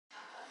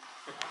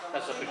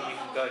That's something you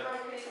can go.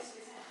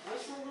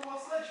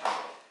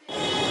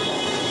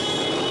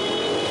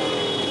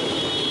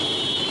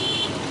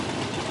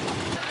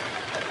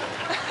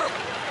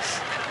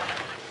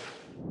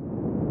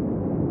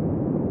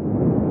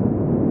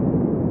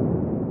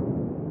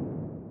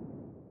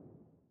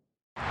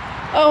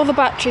 Oh, the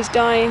battery's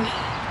dying.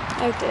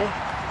 Oh dear.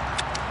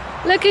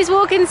 Look who's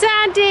walking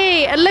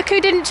Sandy! And look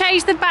who didn't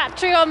change the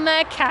battery on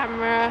their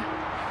camera.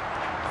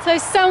 So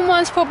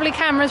someone's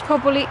camera's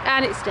probably,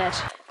 and it's dead.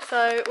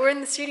 So we're in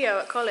the studio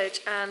at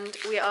college and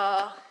we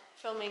are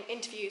filming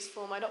interviews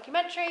for my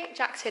documentary.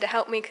 Jack's here to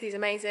help me because he's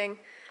amazing.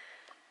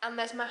 And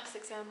there's maths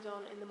exams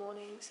on in the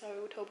morning, so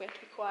we were told we have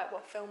to be quiet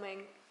while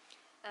filming.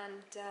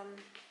 And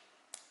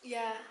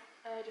yeah,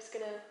 just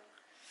gonna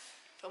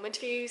film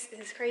interviews. This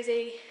is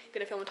crazy.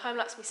 Gonna film a time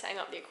lapse of me setting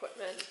up the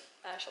equipment.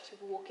 Shots of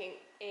people walking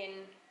in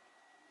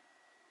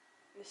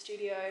the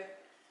studio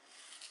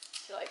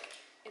to like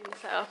in the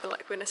setup, and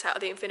like we're gonna set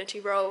up the infinity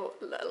roll,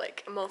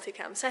 like a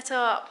multicam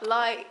setup,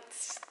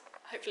 lights.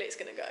 Hopefully it's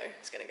gonna go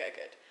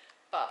good.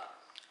 But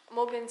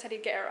Morgan said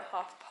he'd get her at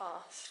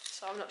past,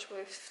 so I'm not sure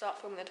if we start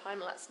filming the time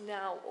lapse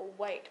now or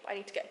wait, but I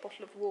need to get a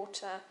bottle of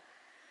water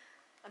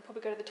and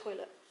probably go to the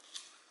toilet.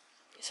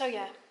 So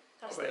yeah,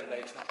 that's I'll wait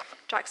later.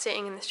 Jack's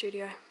sitting in the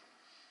studio.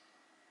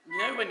 You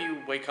know when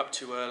you wake up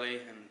too early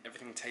and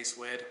everything tastes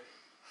weird?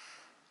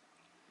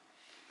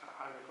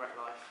 I regret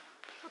life.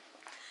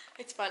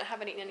 It's fine, I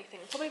haven't eaten anything.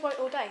 Probably won't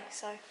all day,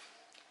 so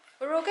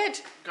we're all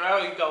good.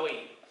 Go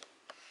eat.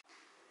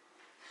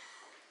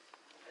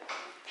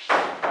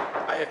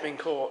 I have been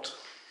caught.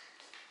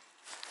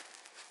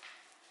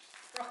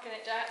 Rocking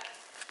it, Jack.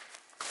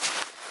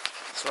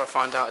 So I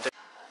find out I did.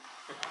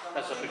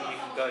 That's something you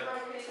can go.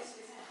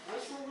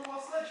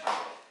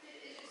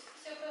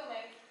 Still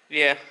filming?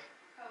 Yeah.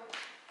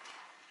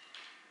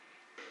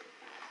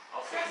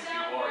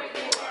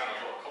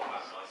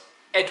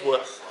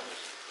 Edworth.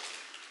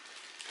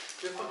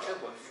 Who the fuck's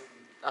Edworth?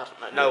 I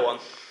don't know, no one.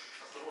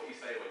 That's not what you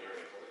say when you're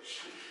in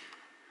college.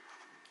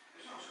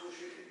 It's not school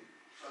shooting,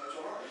 so that's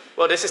alright.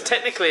 Well, this is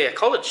technically a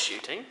college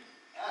shooting.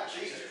 Ah,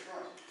 Jesus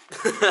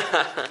Christ.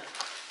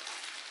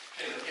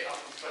 Hey, look, get up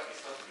and sweat your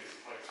stuff in this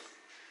place.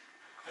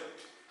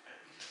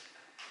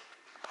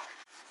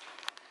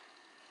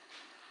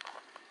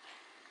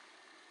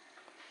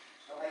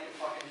 Stop making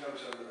fucking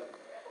jokes over there.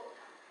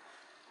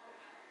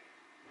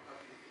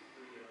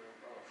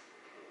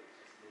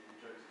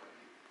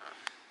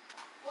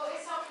 What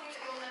is something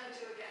that you'll never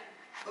do again?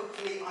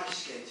 Hopefully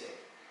ice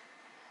skating.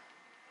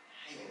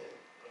 Hate it.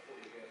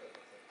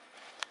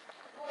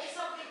 What is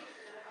something...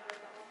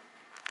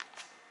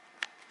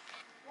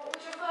 What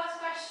would your first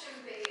question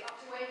be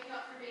after waking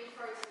up from being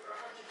frozen for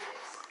 100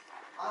 years?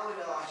 I would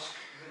ask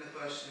who the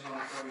person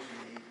on Frozen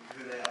me,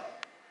 who they are.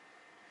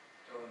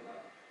 Go on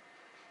that.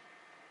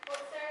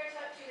 What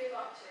stereotype do you live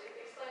up to?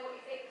 Explain what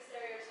you think the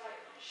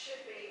stereotype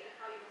should be and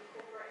how you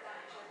incorporate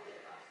that into your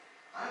daily life.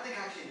 I don't think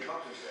I actually live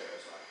up to a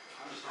stereotype.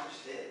 I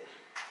just did.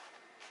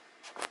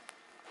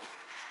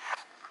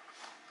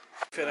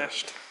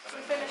 Finished. So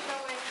we finished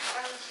filming.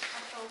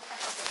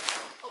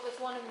 Oh, there's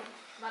one in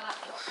my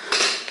laptop.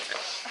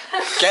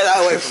 Get that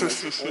away from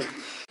me.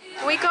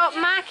 We got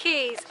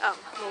Mackey's. Oh,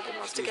 Morgan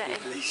wants to get in.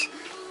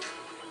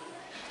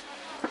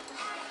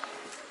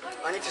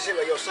 I need to see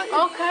what you're saying.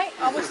 Okay,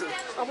 I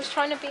was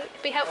trying to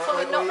be helpful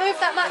and not move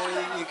that much.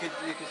 You could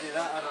do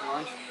that, I don't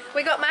mind.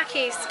 We got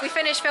Mackey's. We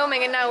finished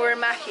filming and now we're in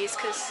Mackey's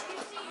because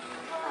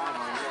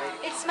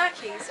it's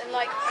Mackey's and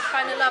like I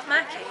kind of love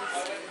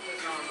Mackey's.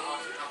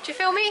 Do you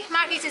feel me?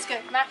 Mackey's is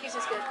good. Mackey's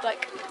is good.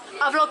 Like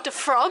I vlogged a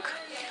frog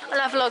and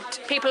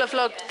people have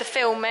vlogged the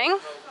filming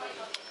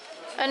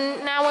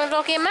and now we're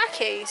vlogging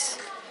Mackey's.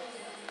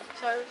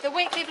 So the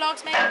weekly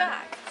vlogs may be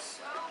back.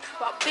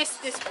 Well, this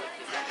weekly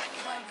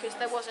vlog because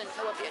there won't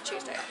be a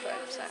Tuesday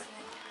upload. So,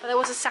 but there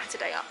was a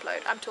Saturday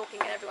upload. I'm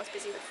talking and everyone's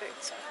busy with food.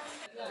 So.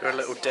 You're a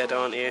little dead,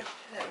 aren't you?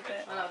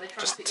 A little bit.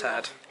 Just a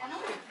tad.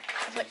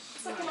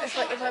 It's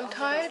like if I'm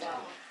tired,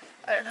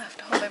 I don't have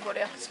to hold my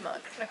body up as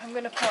much. And if I'm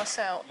going to pass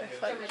out,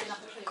 if I've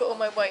got all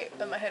my weight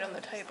and my head on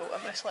the table,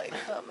 I'm going to slightly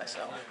hurt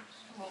myself.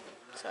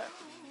 So,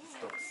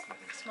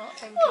 smart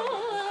thinking.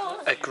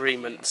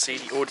 Agreement. See,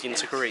 the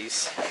audience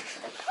agrees.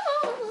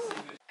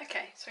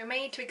 Okay, so we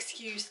may need to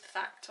excuse the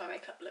fact my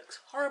makeup looks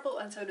horrible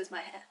and so does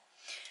my hair.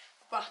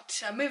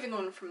 But moving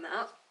on from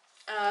that,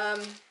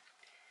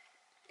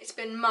 it's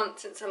been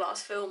months since I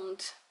last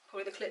filmed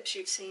probably the clips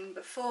you've seen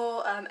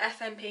before.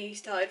 FMP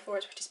started for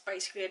us, which is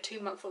basically a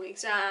 2-month-long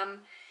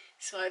exam,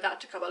 so that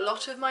took up a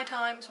lot of my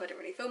time, so I didn't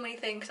really film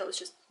anything because I was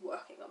just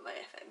working on my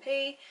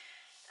FMP.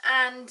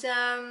 And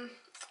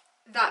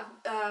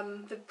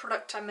the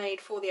product I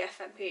made for the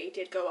FMP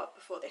did go up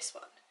before this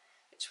one,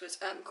 which was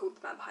called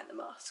The Man Behind the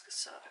Mask,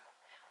 so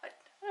I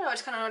don't know, I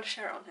just kind of wanted to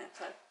share it on here,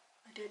 so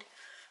I did,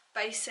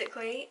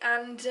 basically.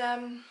 And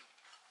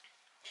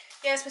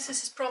yeah, it's my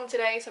sister's prom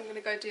today, so I'm going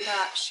to go do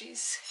that.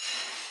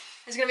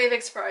 There's going to be a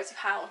big surprise of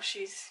how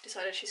she's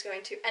decided she's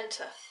going to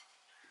enter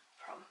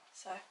prom,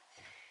 so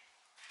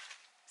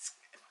it's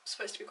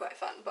supposed to be quite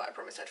fun, but I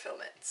promised I'd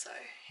film it, so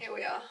here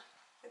we are.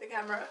 with the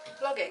camera,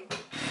 vlogging.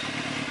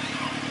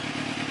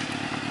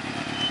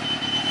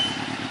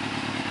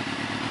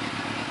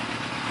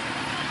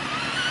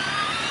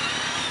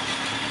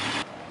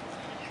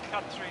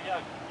 Country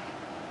yoke.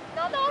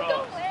 No,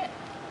 don't wait.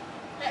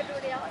 Let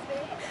everybody else be.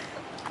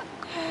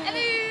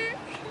 Hello.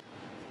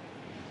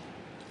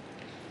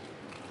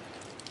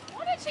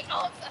 Why don't she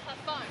answer her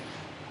phone?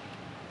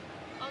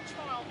 I'll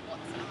try on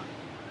WhatsApp.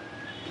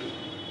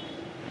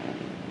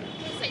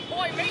 Say,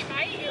 boy, me,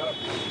 mate.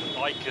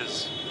 Bikers.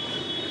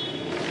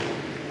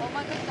 Oh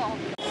my good God.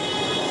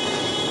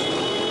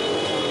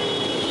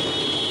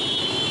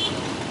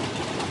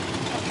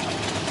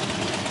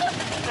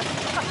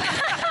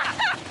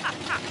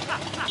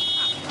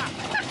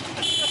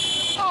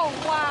 Oh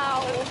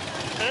wow!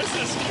 This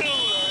is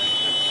cool though.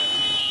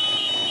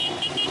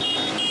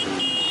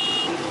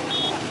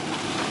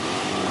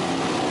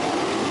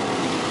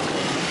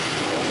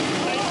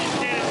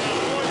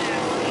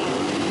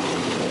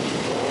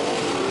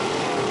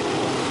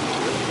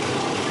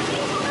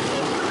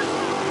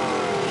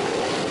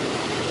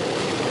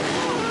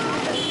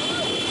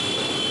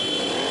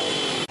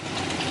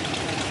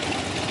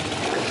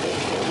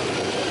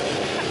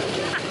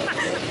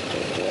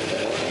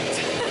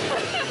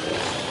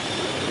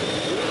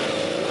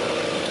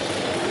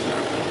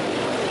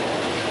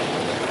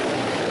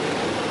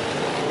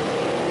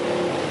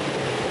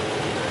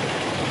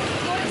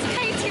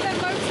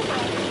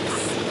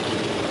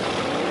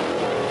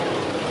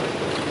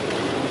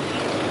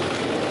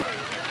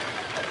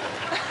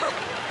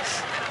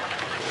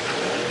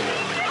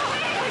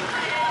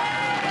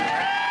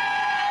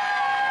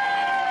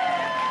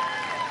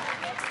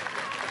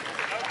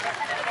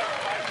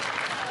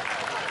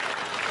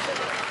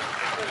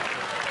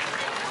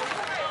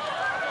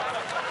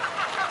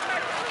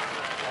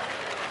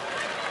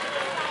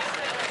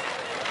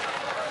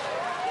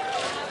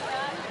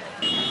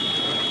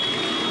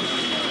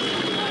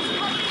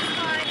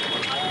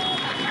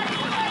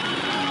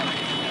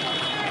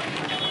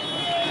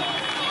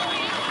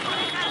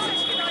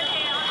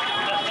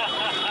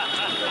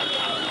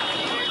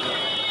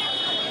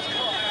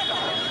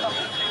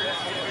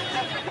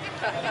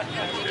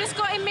 You just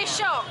got in this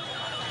shot.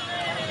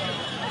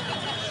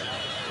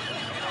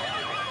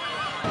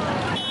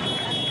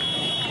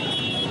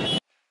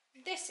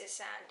 This is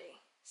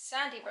Sandy.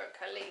 Sandy broke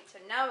her lead, so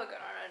now we're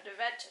going on an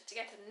adventure to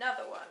get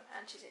another one,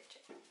 and she's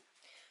itching.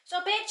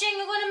 Stop itching,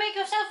 you're going to make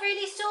yourself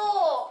really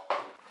sore.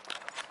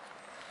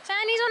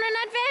 Sandy's on an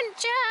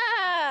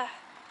adventure.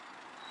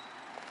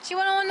 She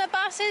went on the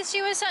buses,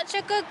 she was such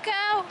a good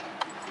girl.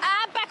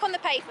 Ah, back on the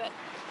pavement.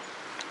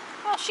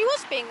 Oh, she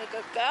was being a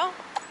good girl.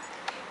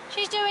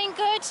 She's doing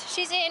good.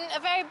 She's in a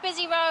very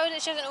busy road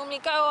that she doesn't normally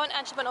go on,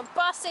 and she went on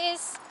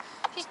buses.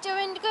 She's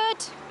doing good.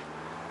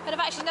 But I've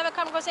actually never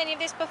come across any of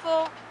this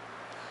before.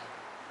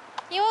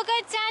 You all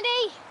good,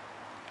 Sandy?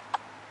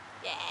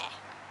 Yeah.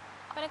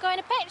 Wanna go in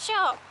a pet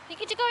shop? You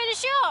get to go in a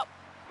shop.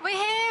 We're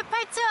here,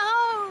 pets at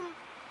home.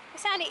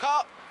 Sandy,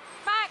 Cut.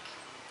 back.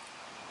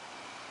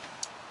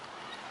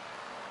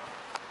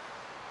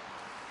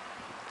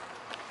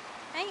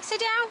 Hey, sit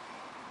down.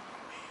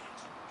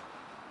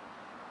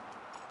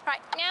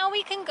 Right, now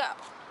we can go.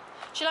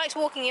 She likes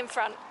walking in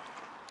front.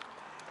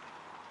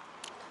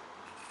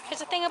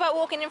 There's a thing about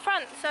walking in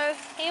front, so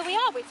here we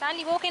are with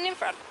Sandy walking in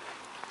front.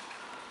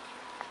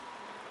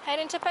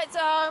 Heading to Pets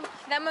Home,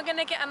 then we're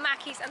gonna get a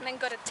Mackey's and then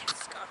go to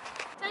Tesco.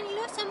 Sandy,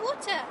 look, some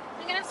water.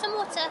 We're gonna have some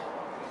water.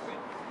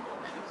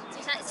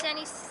 So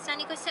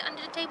Sandy go sit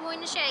under the table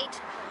in the shade.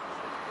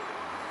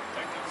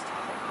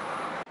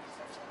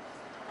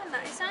 And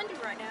that is Sandy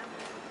right now.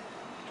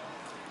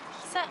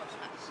 Sat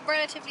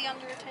relatively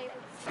under a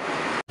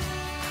table.